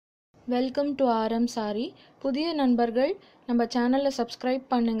Welcome to RM sorry. புதிய நண்பர்கள் நம்ம சேனலை சப்ஸ்கிரைப்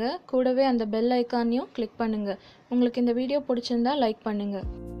பண்ணுங்க, கூடவே அந்த பெல் ஐகானையும் கிளிக் பண்ணுங்க. உங்களுக்கு இந்த வீடியோ பிடிச்சிருந்தா லைக் பண்ணுங்க.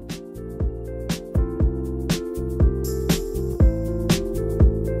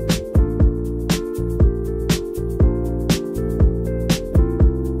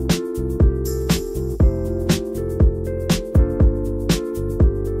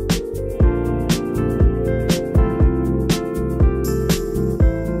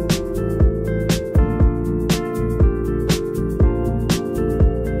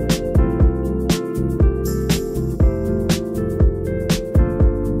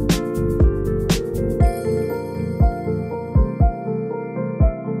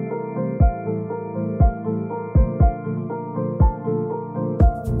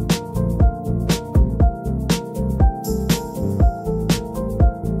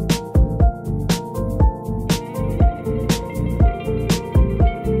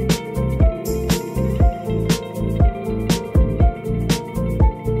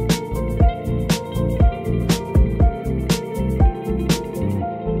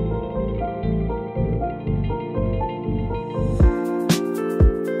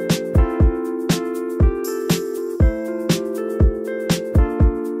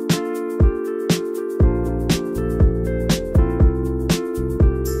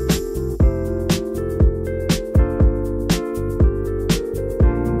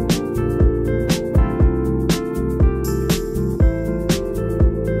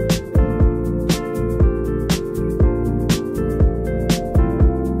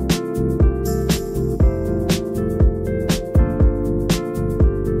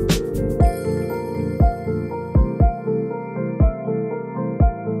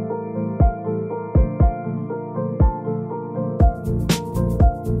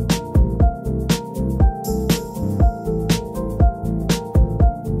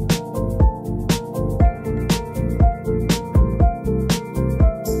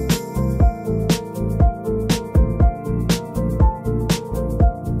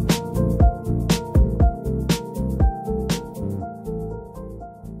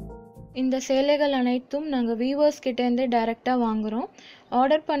 இந்த சேலைகள் அனைத்தும் நாங்கள் வீவர்ஸ் கிட்டேருந்து டைரெக்டாக வாங்குகிறோம்.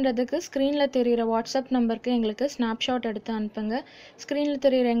 ஆர்டர் பண்ணுறதுக்கு ஸ்க்ரீனில் தெரிகிற வாட்ஸ்அப் நம்பருக்கு எங்களுக்கு ஸ்னாப்ஷாட் எடுத்து அனுப்புங்க. ஸ்க்ரீனில்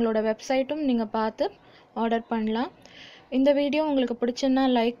தெரிகிற எங்களோட வெப்சைட்டும் நீங்கள் பார்த்து ஆர்டர் பண்ணலாம். இந்த வீடியோ உங்களுக்கு பிடிச்சிருந்தா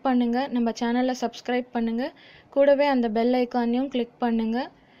லைக் பண்ணுங்கள், நம்ம சேனலை சப்ஸ்கிரைப் பண்ணுங்கள், கூடவே அந்த பெல் ஐக்கானையும் கிளிக் பண்ணுங்கள்.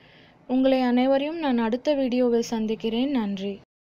 உங்களை அனைவரையும் நான் அடுத்த வீடியோவில் சந்திக்கிறேன். நன்றி.